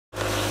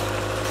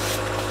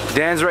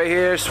Dan's right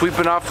here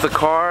sweeping off the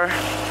car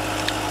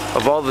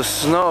of all the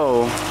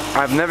snow.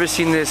 I've never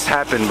seen this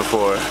happen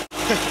before.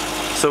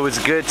 So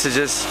it's good to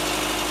just...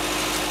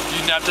 You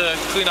didn't have to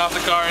clean off the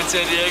car in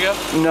San Diego?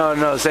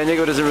 No, San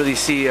Diego doesn't really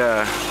see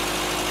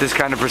this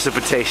kind of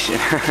precipitation.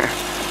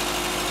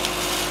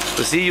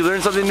 But see, you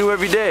learn something new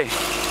every day.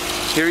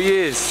 Here he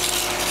is.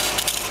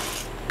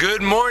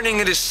 Good morning,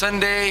 it is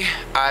Sunday.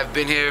 I've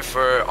been here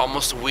for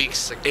almost a week.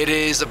 It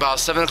is about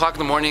 7 o'clock in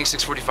the morning,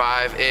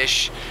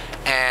 6:45-ish,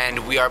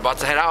 and we are about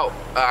to head out.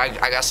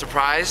 I got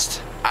surprised.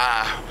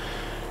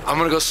 I'm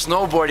gonna go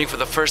snowboarding for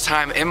the first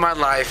time in my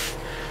life,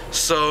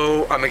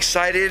 so I'm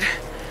excited.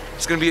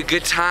 It's gonna be a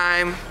good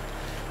time.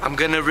 I'm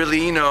gonna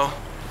really, you know,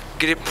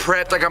 get it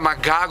prepped. I got my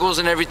goggles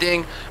and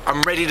everything.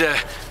 I'm ready to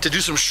do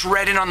some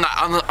shredding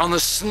on the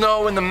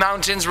snow in the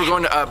mountains. We're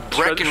going to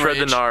Breckenridge. Shred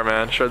the gnar,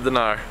 man. Shred the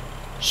gnar.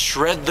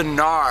 Shred the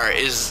gnar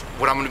is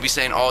what I'm gonna be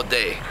saying all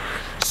day.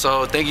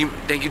 So thank you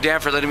Dan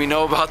for letting me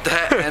know about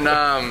that.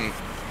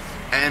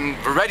 And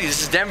we're ready.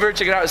 This is Denver.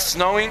 Check it out. It's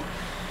snowing.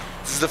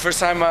 This is the first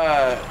time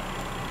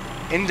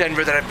in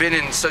Denver that I've been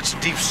in such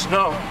deep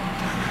snow.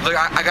 Look,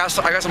 I got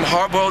some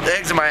hard-boiled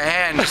eggs in my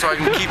hand so I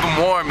can keep them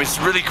warm. It's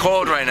really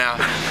cold right now.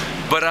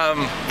 But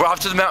we're off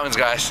to the mountains,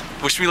 guys.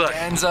 Wish me luck.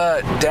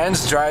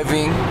 Dan's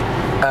driving.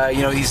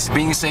 You know, he's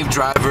being a safe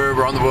driver.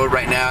 We're on the road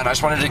right now, and I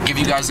just wanted to give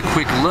you guys a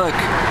quick look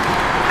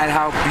at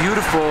how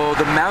beautiful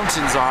the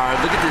mountains are.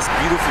 Look at this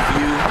beautiful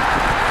view.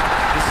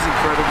 This is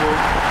incredible.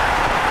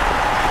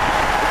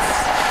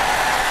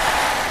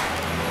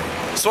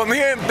 So I'm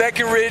here in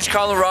Breckenridge,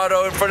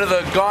 Colorado, in front of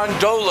the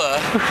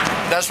gondola.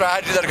 That's right, I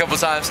had to do that a couple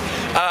times.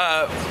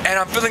 And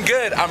I'm feeling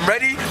good. I'm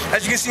ready.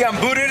 As you can see, I'm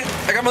booted.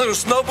 I got my little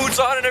snow boots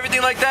on and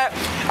everything like that.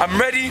 I'm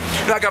ready.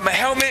 You know, I got my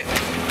helmet.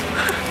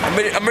 I'm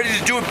ready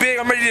to do it big.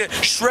 I'm ready to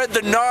shred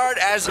the gnar,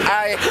 as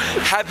I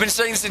have been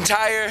saying this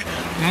entire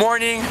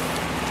morning.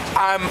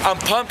 I'm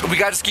pumped. We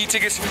got the ski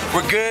tickets.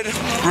 We're good.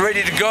 We're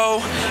ready to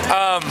go.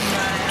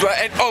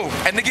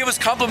 And they give us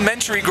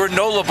complimentary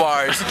granola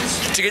bars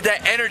to get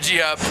that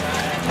energy up.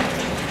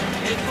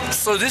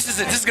 So this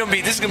is gonna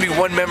be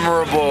one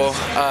memorable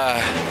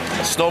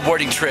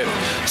snowboarding trip.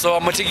 So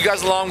I'm gonna take you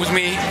guys along with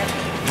me.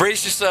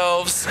 Brace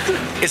yourselves.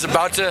 It's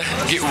about to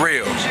get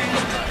real.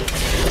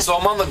 So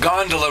I'm on the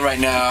gondola right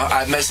now.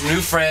 I've met some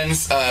new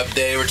friends.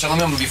 They were telling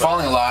me I'm gonna be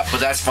falling a lot, but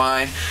that's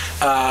fine.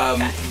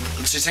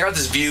 So check out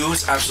this view.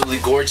 It's absolutely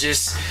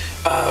gorgeous.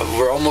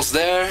 We're almost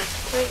there.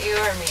 Wait, you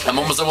or me? I'm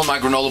almost done with my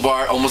granola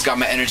bar. Almost got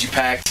my energy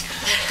packed.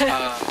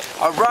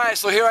 All right,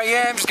 so here I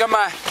am. Just got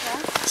my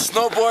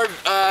snowboard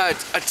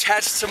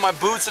attached to my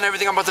boots and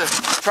everything. I'm about to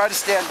try to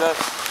stand up.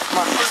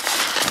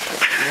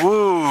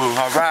 Woo!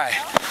 All right.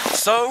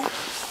 So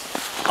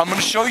I'm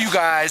gonna show you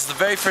guys the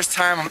very first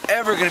time I'm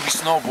ever gonna be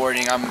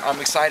snowboarding. I'm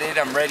excited.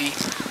 I'm ready.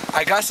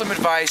 I got some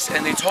advice,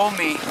 and they told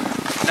me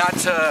not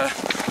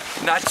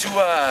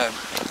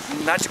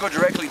to go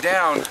directly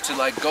down, to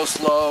like go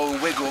slow,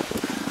 wiggle.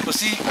 But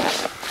see,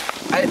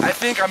 I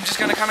think I'm just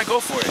gonna kind of go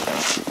for it.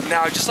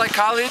 Now, just like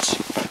college,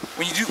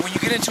 when you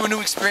get into a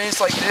new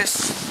experience like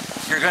this,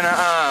 you're gonna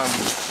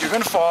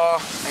fall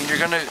and you're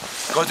gonna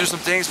go through some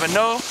things. But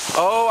no,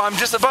 oh, I'm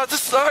just about to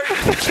start.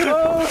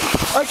 Oh,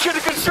 I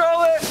couldn't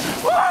control it.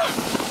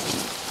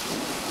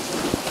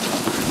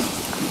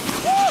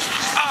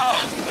 Oh.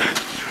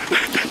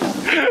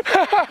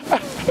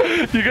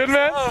 You good,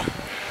 man?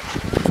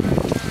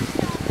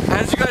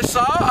 As you guys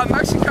saw, I'm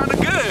actually kind of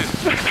good.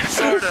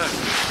 Sorta.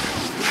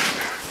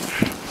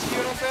 See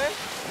what I'm saying?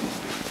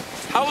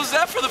 How was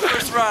that for the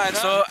first ride?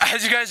 Huh? So,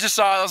 as you guys just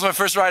saw, that was my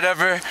first ride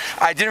ever.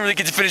 I didn't really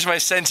get to finish my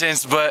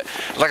sentence, but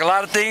like a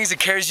lot of things, it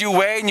carries you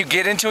away and you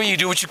get into it, you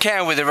do what you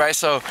can with it, right?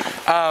 So,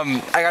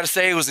 I gotta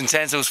say, it was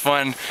intense, it was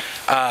fun.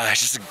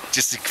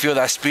 Just to feel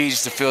that speed,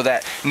 just to feel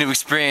that new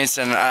experience,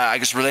 and I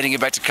guess relating it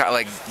back to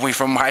like going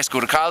from high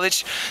school to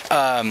college.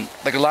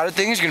 Like a lot of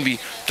things, you're gonna be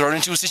thrown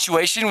into a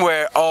situation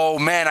where, oh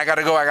man, I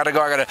gotta do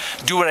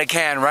what I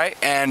can, right?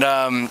 And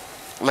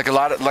like a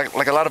lot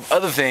of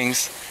other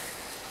things,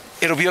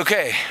 it'll be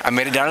okay. I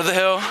made it down to the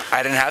hill.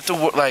 I didn't have to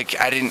I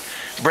didn't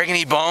break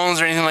any bones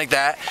or anything like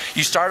that.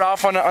 You start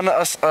off on a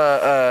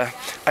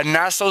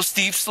not so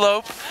steep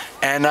slope,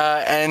 and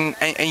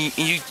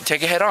you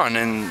take it head on,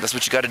 and that's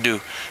what you got to do.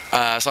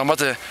 So I'm about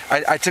to.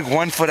 I took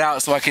one foot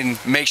out so I can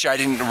make sure I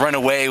didn't run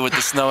away with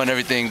the snow and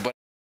everything. But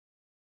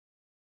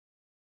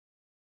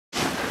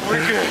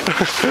we're good.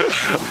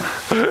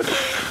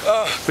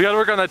 We gotta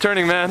work on that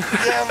turning, man.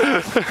 Yeah,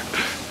 man.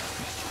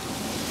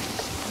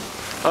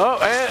 Oh,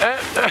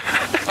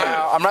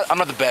 I'm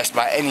not the best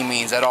by any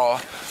means at all,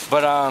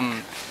 but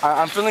I'm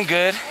feeling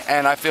good,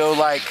 and I feel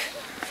like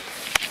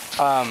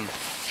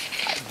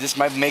this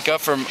might make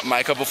up for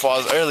my couple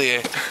falls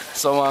earlier.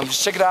 So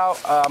just check it out.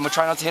 I'm gonna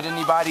try not to hit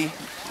anybody.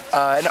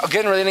 And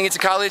again, relating it to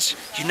college,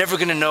 you're never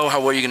gonna know how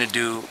well you're gonna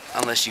do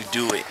unless you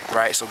do it,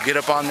 right? So get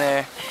up on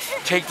there,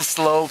 take the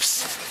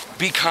slopes,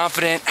 be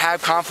confident,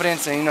 have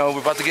confidence, and you know,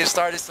 we're about to get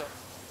started. So.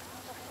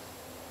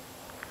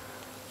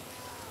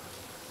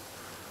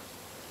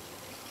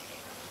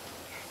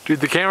 Dude,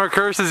 the camera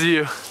curses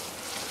you.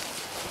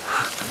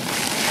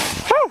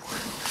 Woo!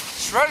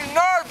 Shredding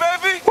nerd,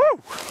 baby! Woo!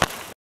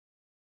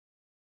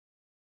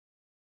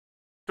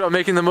 About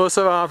making the most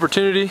of an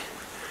opportunity.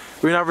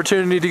 We had an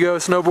opportunity to go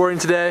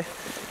snowboarding today.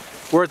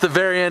 We're at the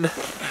very end.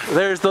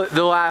 There's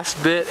the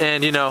last bit,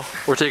 and you know,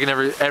 we're taking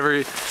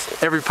every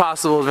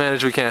possible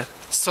advantage we can.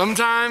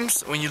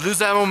 Sometimes when you lose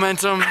that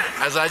momentum,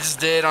 as I just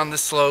did on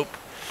this slope,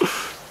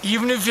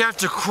 even if you have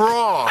to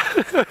crawl,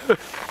 you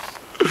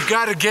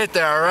gotta get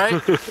there,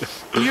 alright?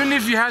 Even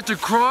if you have to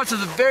crawl to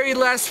the very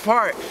last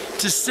part,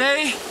 to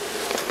say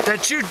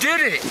that you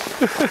did it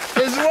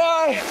is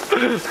why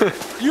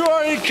you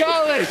are in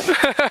college,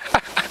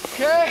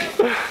 okay?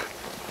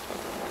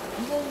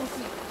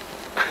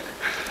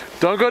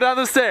 Don't go down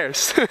the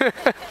stairs.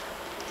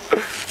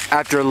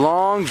 After a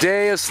long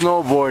day of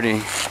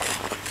snowboarding,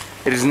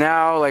 it is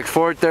now like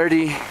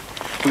 4:30.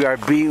 We are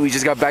beat. We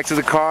just got back to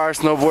the car.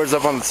 Snowboards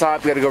up on the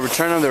top. We gotta go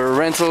return them. There were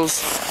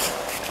rentals.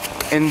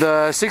 In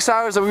the 6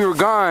 hours that we were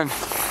gone,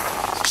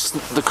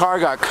 the car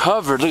got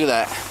covered. Look at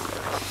that.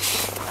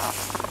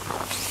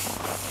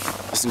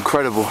 It's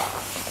incredible.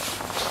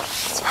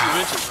 It's a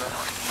few inches, man.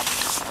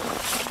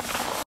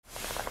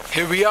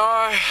 Here we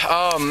are.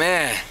 Oh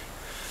man,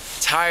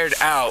 tired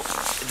out.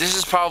 This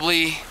is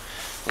probably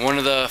one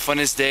of the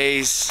funnest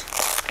days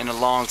in a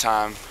long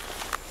time.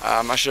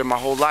 I'm not sure my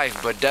whole life,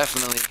 but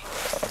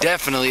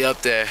definitely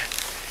up there.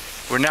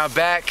 We're now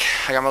back.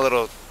 I got my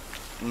little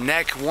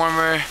neck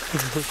warmer.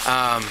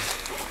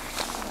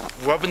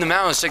 We're up in the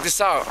mountains. Check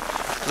this out.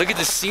 Look at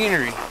the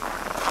scenery.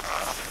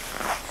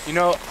 You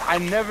know, I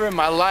never in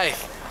my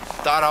life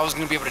thought I was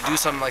gonna be able to do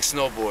something like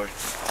snowboard.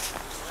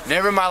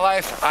 Never in my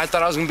life I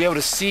thought I was gonna be able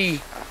to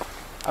see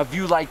a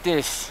view like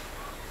this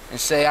and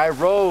say I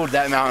rode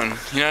that mountain.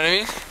 You know what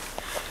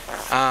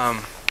I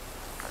mean?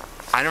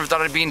 I never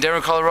thought I'd be in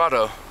Denver,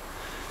 Colorado.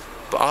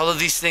 But all of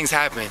these things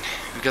happened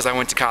because I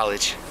went to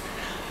college.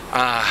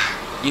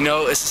 You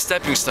know, it's a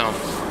stepping stone.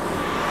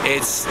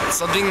 It's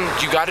something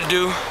you gotta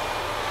do,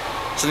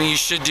 something you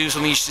should do,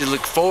 something you should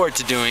look forward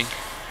to doing.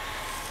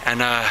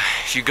 And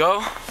if you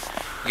go,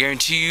 I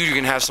guarantee you're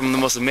gonna have some of the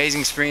most amazing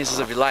experiences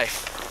of your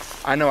life.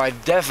 I know I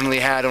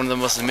definitely had one of the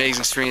most amazing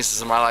experiences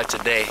of my life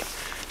today.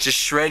 Just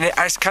shredding it.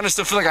 I kind of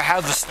still feel like I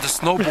have the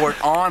snowboard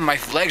on my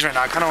legs right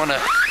now. I kind of want to,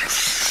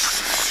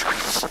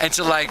 and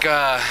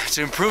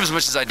to improve as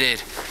much as I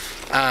did.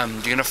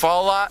 You're gonna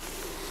fall a lot,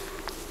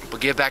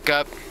 but get back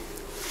up.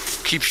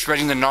 Keep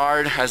shredding the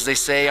nard, as they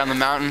say on the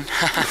mountain.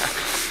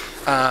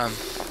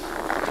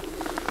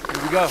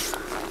 Here we go.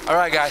 All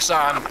right, guys.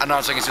 Sorry, I know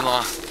I'm taking too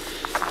long.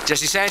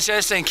 Jesse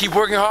Sanchez saying keep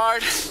working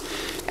hard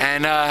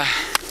and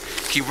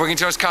keep working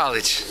towards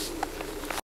college.